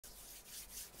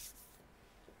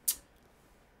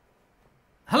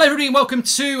Hello everybody and welcome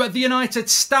to the United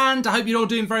Stand. I hope you're all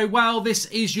doing very well. This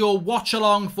is your watch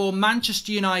along for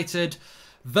Manchester United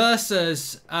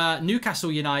versus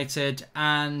Newcastle United,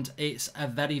 and it's a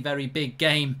very big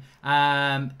game,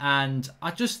 and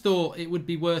I just thought it would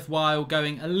be worthwhile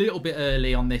going a little bit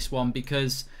early on this one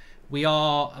because we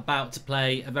are about to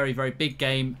play a very big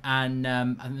game, and I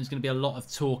think there's going to be a lot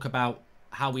of talk about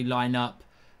how we line up,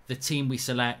 the team we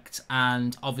select,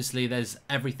 and obviously there's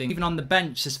everything. Even on the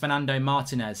bench is Fernando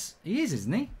Martinez. He is,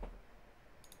 isn't he?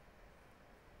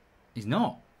 He's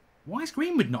not. Why is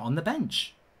Greenwood not on the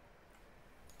bench?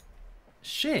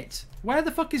 Shit. Where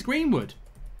the fuck is Greenwood?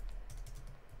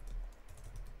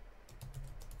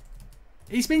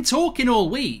 He's been talking all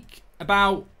week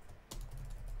about...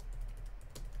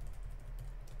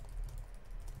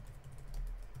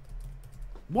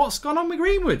 what's gone on with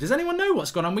Greenwood? Does anyone know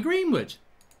what's gone on with Greenwood?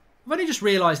 I've only just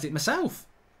realised it myself.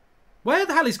 Where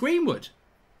the hell is Greenwood?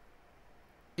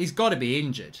 He's got to be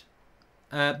injured.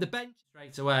 The bench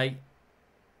straight away.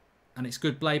 And it's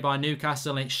good play by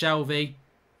Newcastle. And it's Shelvey.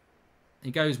 He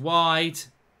goes wide.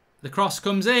 The cross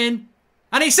comes in.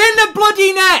 And it's in the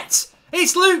bloody net!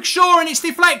 It's Luke Shaw and it's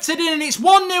deflected in. And it's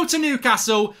 1-0 to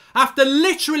Newcastle. After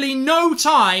literally no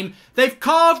time, they've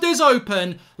carved us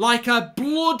open like a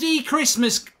bloody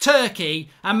Christmas turkey.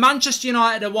 And Manchester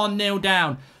United are 1-0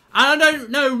 down. And I don't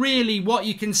know really what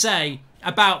you can say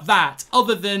about that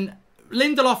other than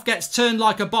Lindelof gets turned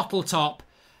like a bottle top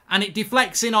and it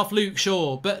deflects in off Luke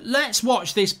Shaw. But let's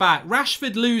watch this back.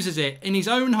 Rashford loses it in his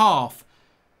own half.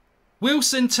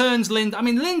 Wilson turns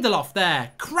Lindelof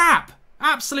there. Crap.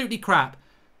 Absolutely crap.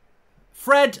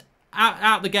 Fred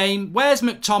out the game. Where's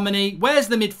McTominay? Where's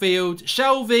the midfield?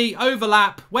 Shelvey,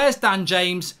 overlap. Where's Dan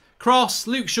James? Cross.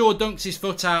 Luke Shaw dunks his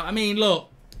foot out. I mean, look.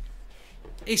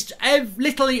 It's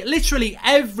literally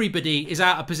everybody is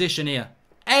out of position here.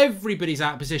 Everybody's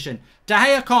out of position. De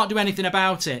Gea can't do anything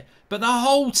about it. But the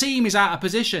whole team is out of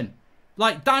position.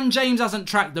 Like, Dan James hasn't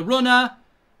tracked the runner.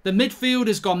 The midfield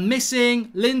has gone missing.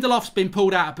 Lindelof's been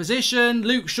pulled out of position.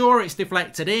 Luke Shaw, it's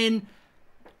deflected in.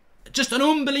 Just an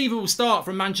unbelievable start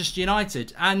from Manchester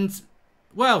United. And,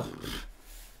 well,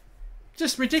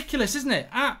 just ridiculous, isn't it?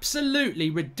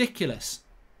 Absolutely ridiculous.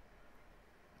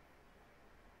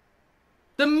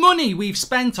 The money we've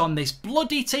spent on this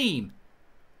bloody team.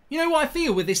 You know what I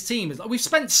feel with this team? Is like we've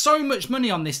spent so much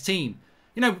money on this team.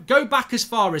 You know, go back as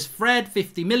far as Fred,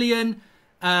 50 million.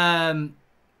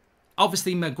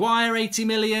 Obviously, Maguire, 80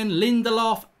 million.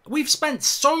 Lindelof. We've spent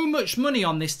so much money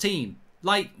on this team.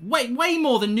 Like, way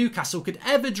more than Newcastle could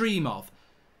ever dream of.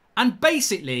 And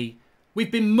basically,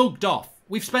 we've been mugged off.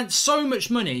 We've spent so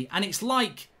much money, and it's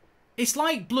like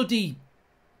bloody...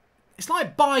 it's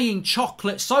like buying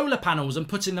chocolate solar panels and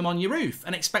putting them on your roof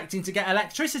and expecting to get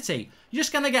electricity. You're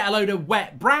just going to get a load of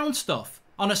wet brown stuff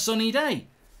on a sunny day.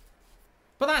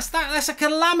 But that's a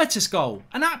calamitous goal.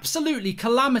 An absolutely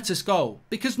calamitous goal.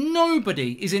 Because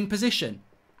nobody is in position.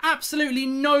 Absolutely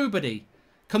nobody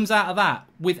comes out of that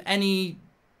with any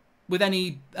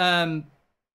McTominay,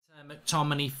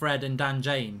 Fred and Dan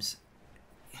James.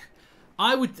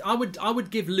 I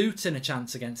would give Luton a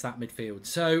chance against that midfield.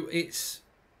 So it's...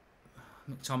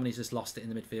 McTominay's just lost it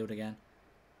in the midfield again.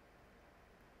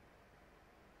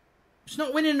 It's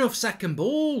not winning enough second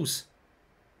balls.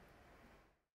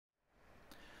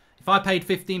 If I paid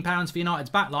 £15 for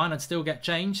United's backline, I'd still get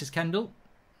change, says Kendall.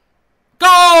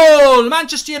 Goal!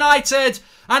 Manchester United!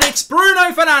 And it's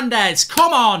Bruno Fernandes.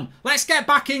 Come on, let's get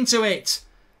back into it.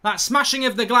 That smashing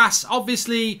of the glass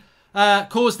obviously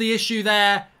caused the issue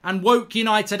there and woke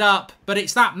United up. But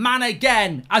it's that man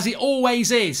again, as it always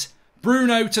is.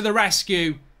 Bruno to the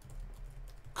rescue.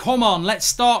 Come on, let's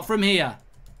start from here.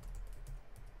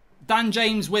 Dan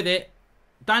James with it.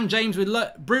 Dan James with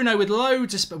Bruno with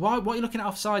loads of... What are you looking at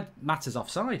offside? Matter's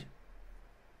offside.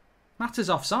 Matter's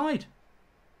offside.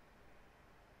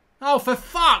 Oh, for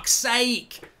fuck's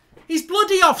sake. He's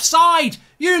bloody offside.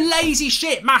 You lazy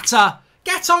shit, Matter.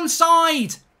 Get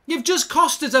onside. You've just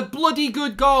cost us a bloody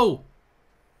good goal.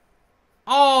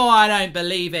 Oh, I don't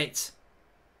believe it.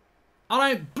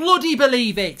 I don't bloody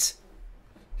believe it.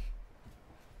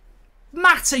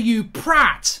 Matter, you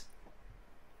prat.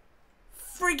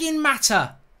 Friggin'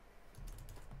 Matter.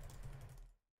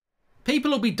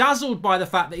 People will be dazzled by the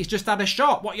fact that he's just had a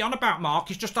shot. What are you on about, Mark?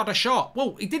 He's just had a shot.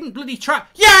 Well, he didn't bloody track.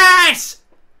 Yes!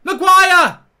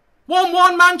 Maguire!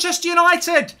 1-1 Manchester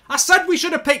United. I said we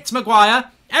should have picked Maguire.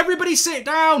 Everybody sit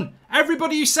down.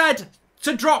 Everybody who said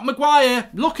to drop Maguire,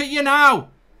 look at you now.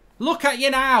 Look at you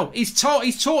now. He's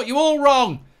taught you all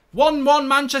wrong. 1-1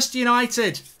 Manchester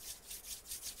United.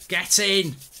 Get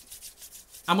in.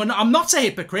 And I'm not a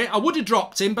hypocrite. I would have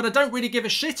dropped him, but I don't really give a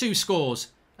shit who scores.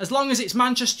 As long as it's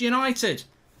Manchester United.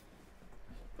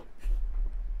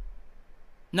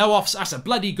 No offs. That's a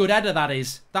bloody good header, that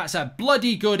is. That's a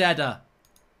bloody good header.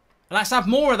 Let's have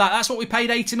more of that. That's what we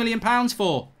paid £80 million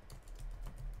for.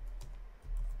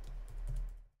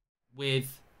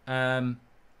 With,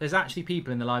 there's actually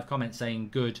people in the live comments saying,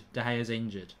 good, De Gea's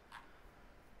injured.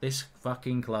 This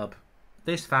fucking club.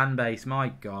 This fan base, my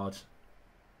God.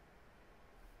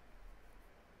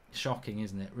 Shocking,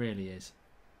 isn't it? Really is.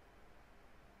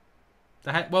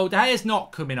 Well, De Gea's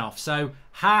not coming off, so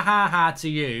ha ha ha to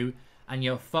you and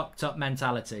your fucked up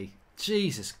mentality.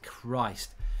 Jesus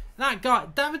Christ. That guy,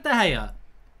 David De Gea,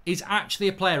 is actually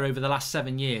a player over the last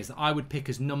 7 years that I would pick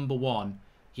as #1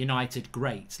 United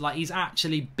great. Like, he's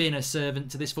actually been a servant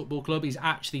to this football club. He's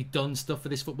actually done stuff for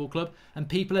this football club. And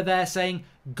people are there saying,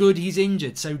 good, he's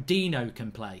injured, so Dino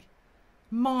can play.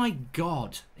 My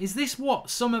God. Is this what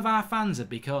some of our fans have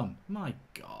become? My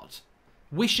God.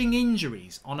 Wishing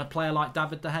injuries on a player like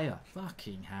David De Gea.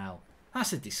 Fucking hell.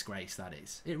 That's a disgrace, that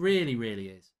is. It really, really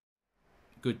is.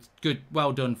 Good.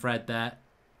 Well done, Fred, there.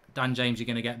 Dan James, you're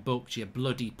going to get booked, you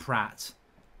bloody prat.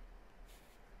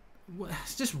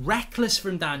 It's just reckless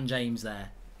from Dan James there.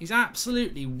 He's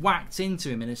absolutely whacked into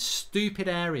him in a stupid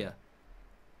area.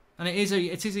 And it is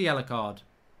a yellow card.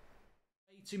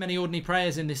 Too many ordinary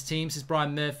players in this team, says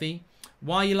Brian Murphy.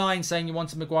 Why are you lying saying you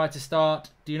wanted Maguire to start?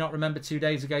 Do you not remember 2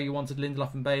 days ago you wanted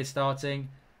Lindelof and Bayer starting?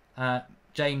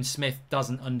 James Smith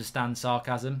doesn't understand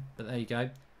sarcasm, but there you go.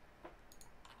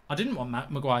 I didn't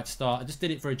want Maguire to start. I just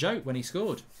did it for a joke when he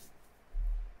scored.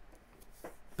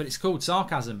 But it's called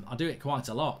sarcasm. I do it quite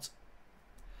a lot.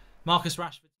 Marcus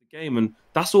Rashford. The game, and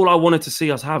that's all I wanted to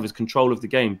see us have is control of the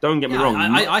game. Don't get me wrong.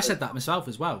 I said that myself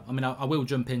as well. I mean, I will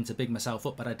jump in to big myself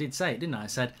up, but I did say it, didn't I? I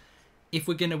said, if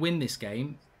we're going to win this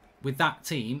game with that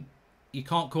team, you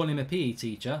can't call him a PE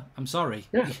teacher. I'm sorry.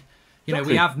 Yeah, you know,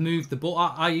 we have moved the ball.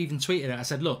 I even tweeted it. I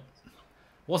said, look,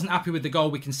 wasn't happy with the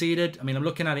goal we conceded. I mean, I'm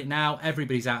looking at it now.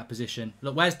 Everybody's out of position.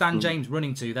 Look, where's Dan James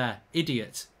running to there?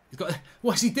 Idiot. He's got.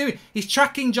 What's he doing? He's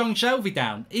tracking John Shelby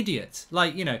down. Idiot.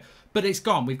 Like, you know. But it's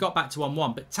gone. We've got back to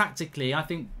 1-1. But tactically, I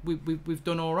think we've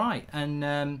done all right. And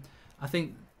I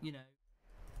think, you know.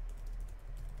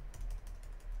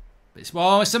 It's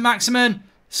St. Maximin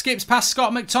skips past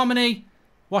Scott McTominay.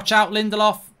 Watch out,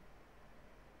 Lindelof.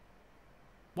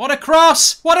 What a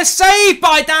cross! What a save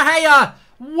by De Gea!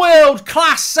 World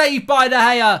class save by De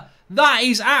Gea. That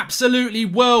is absolutely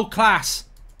world class.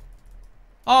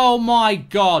 Oh my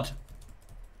God.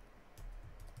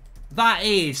 That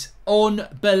is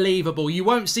unbelievable. You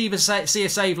won't see a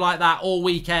save like that all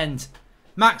weekend.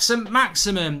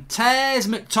 Maximum tears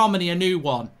McTominay a new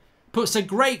one. Puts a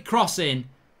great cross in.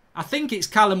 I think it's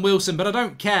Callum Wilson, but I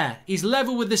don't care. He's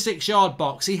level with the 6-yard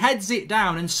box. He heads it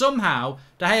down and somehow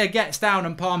De Gea gets down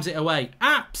and palms it away.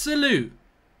 Absolute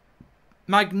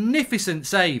magnificent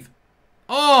save.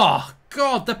 Oh,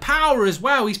 God, the power as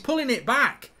well. He's pulling it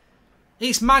back.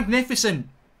 It's magnificent.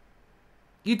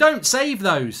 You don't save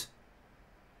those.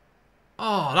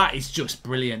 Oh, that is just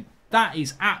brilliant. That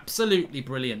is absolutely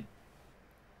brilliant.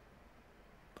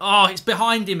 Oh, it's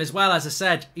behind him as well, as I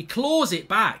said. He claws it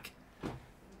back.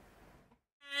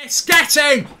 It's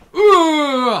getting!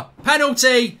 Ooh!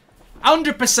 Penalty!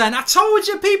 100%. I told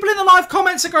you, people in the live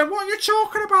comments are going, what are you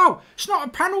talking about? It's not a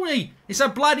penalty. It's a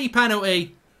bloody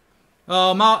penalty.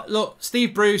 Oh, Mark, look,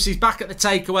 Steve Bruce, he's back at the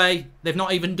takeaway. They've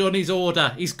not even done his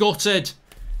order. He's gutted.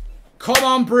 Come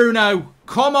on, Bruno.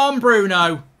 Come on,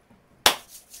 Bruno.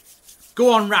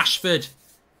 Go on, Rashford.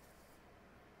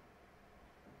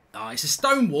 Oh, it's a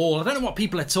stone wall. I don't know what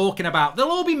people are talking about. They'll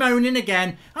all be moaning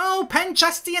again. Oh,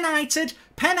 Manchester United.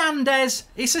 Penandes.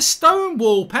 It's a stone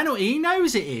wall penalty. He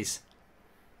knows it is.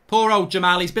 Poor old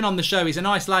Jamal. He's been on the show. He's a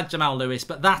nice lad, Jamal Lewis.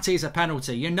 But that is a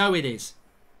penalty. You know it is.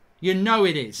 You know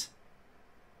it is.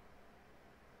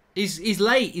 He's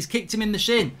late. He's kicked him in the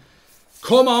shin.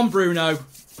 Come on, Bruno.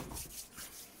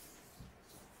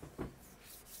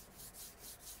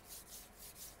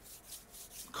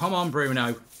 Come on,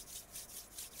 Bruno.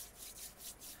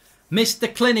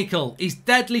 Mr. Clinical. He's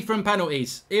deadly from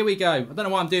penalties. Here we go. I don't know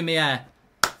why I'm doing my hair.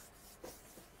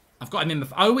 I've got him in my...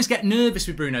 I always get nervous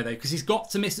with Bruno, though, because he's got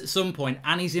to miss at some point,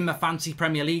 and he's in my fancy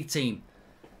Premier League team.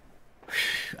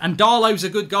 And Darlow's a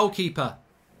good goalkeeper.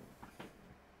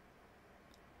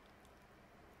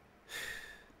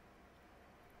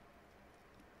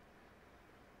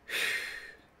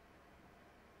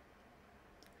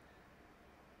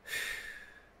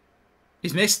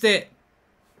 He's missed it.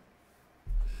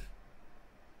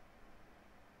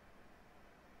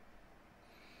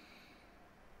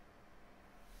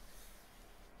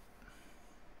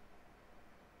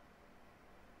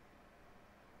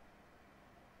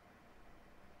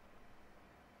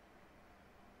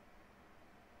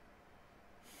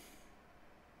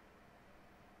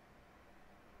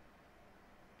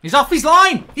 He's off his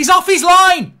line. He's off his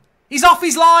line. He's off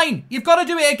his line. You've got to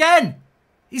do it again.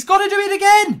 He's got to do it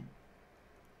again.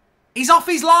 He's off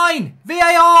his line.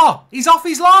 VAR. He's off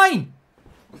his line.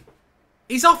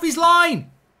 He's off his line.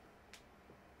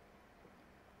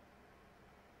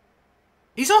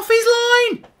 He's off his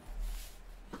line.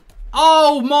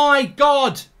 Oh my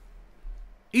God.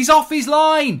 He's off his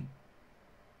line.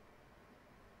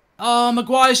 Oh,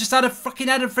 Maguire's just had a fucking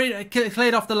header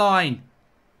cleared off the line.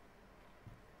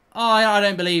 Oh, I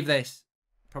don't believe this.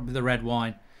 Probably the red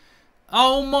wine.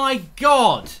 Oh my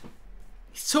God.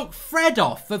 He took Fred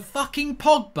off for fucking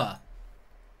Pogba.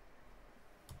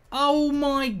 Oh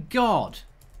my God.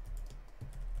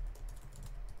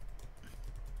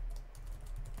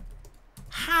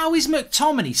 How is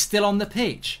McTominay still on the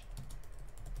pitch?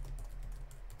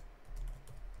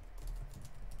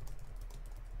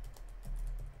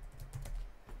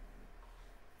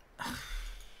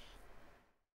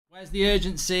 Where's the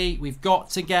urgency? We've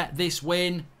got to get this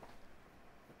win.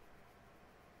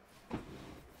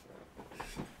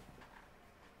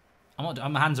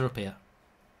 My hands are up here.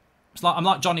 It's like I'm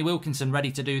like Johnny Wilkinson,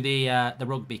 ready to do the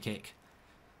rugby kick.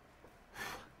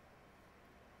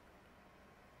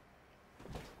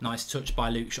 Nice touch by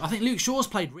Luke Shaw. I think Luke Shaw's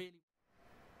played really.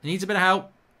 He needs a bit of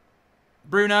help.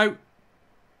 Bruno.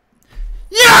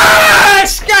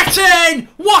 Yes! Get in!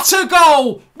 What a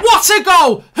goal! What a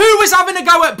goal! Who was having a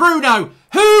go at Bruno?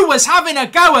 Who was having a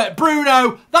go at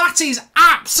Bruno? That is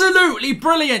absolutely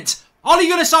brilliant. Ole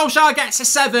Gunnar Solskjaer gets a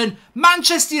 7.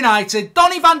 Manchester United,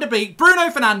 Donny van de Beek, Bruno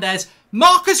Fernandes,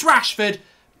 Marcus Rashford,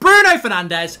 Bruno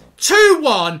Fernandes,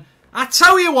 2-1. I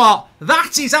tell you what,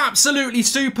 that is absolutely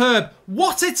superb.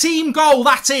 What a team goal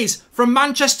that is from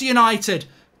Manchester United.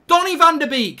 Donny van de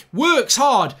Beek works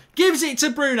hard, gives it to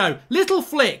Bruno, little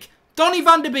flick. Donny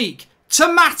van de Beek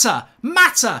to Mata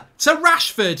to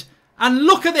Rashford. And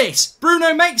look at this,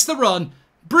 Bruno makes the run.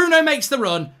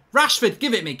 Rashford,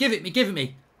 give it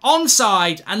me.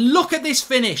 Onside, and look at this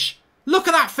finish. Look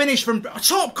at that finish from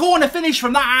top corner finish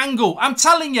from that angle. I'm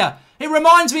telling you, it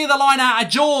reminds me of the line out of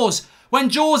Jaws. When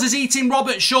Jaws is eating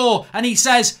Robert Shaw and he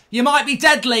says, you might be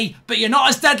deadly, but you're not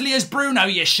as deadly as Bruno,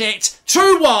 you shit.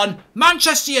 2-1,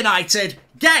 Manchester United,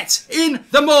 get in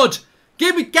the mud.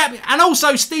 Get me. And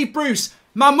also Steve Bruce,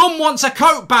 my mum wants a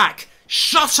coat back.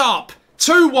 Shut up.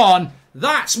 2-1,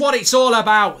 that's what it's all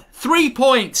about. 3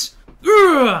 points.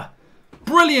 Ugh.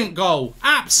 Brilliant goal.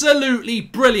 Absolutely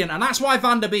brilliant. And that's why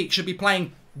Van der Beek should be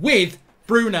playing with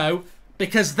Bruno,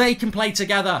 because they can play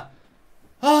together.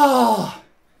 Oh,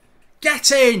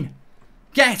 get in.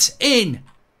 Get in.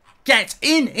 Get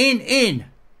in.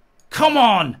 Come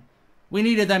on. We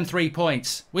needed them 3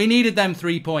 points.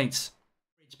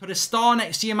 Put a star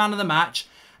next to your man of the match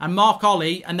and mark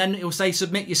Ollie, and then it'll say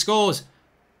submit your scores.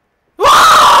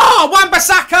 Oh!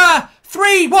 Wan-Bissaka!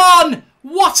 3-1!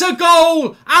 What a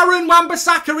goal! Aaron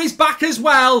Wan-Bissaka is back as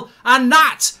well. And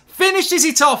that finishes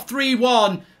it off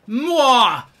 3-1.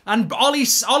 Mwah! And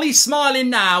Ollie's smiling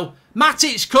now.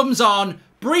 Matic comes on.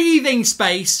 Breathing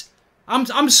space.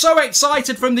 I'm so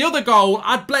excited from the other goal.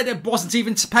 I wasn't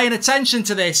even paying attention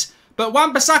to this. But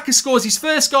Wan-Bissaka scores his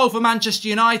first goal for Manchester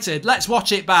United. Let's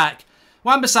watch it back.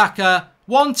 Wan-Bissaka,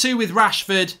 1-2 with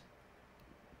Rashford.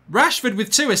 Rashford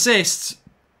with 2 assists.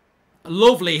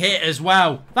 Lovely hit as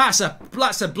well. That's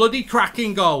a bloody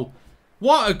cracking goal.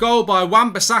 What a goal by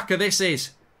Wan-Bissaka this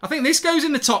is. I think this goes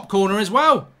in the top corner as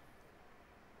well.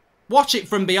 Watch it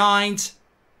from behind.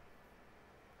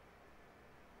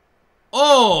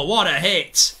 Oh, what a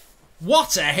hit.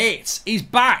 What a hit. He's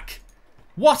back.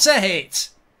 What a hit.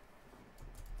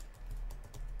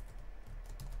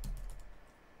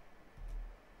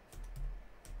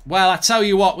 Well, I tell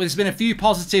you what, there's been a few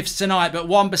positives tonight, but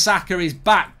Wan-Bissaka is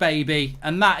back, baby.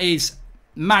 And that is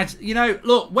mad. You know,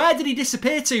 look, where did he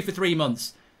disappear to for 3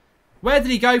 months? Where did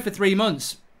he go for 3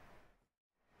 months?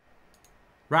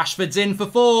 Rashford's in for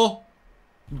 4.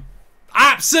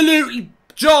 Absolutely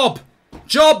job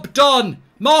done.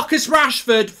 Marcus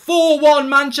Rashford, 4-1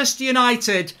 Manchester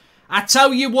United. I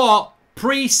tell you what,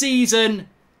 pre-season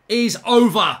is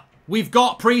over. We've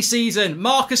got pre-season.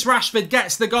 Marcus Rashford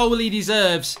gets the goal he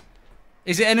deserves.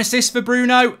 Is it an assist for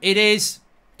Bruno? It is.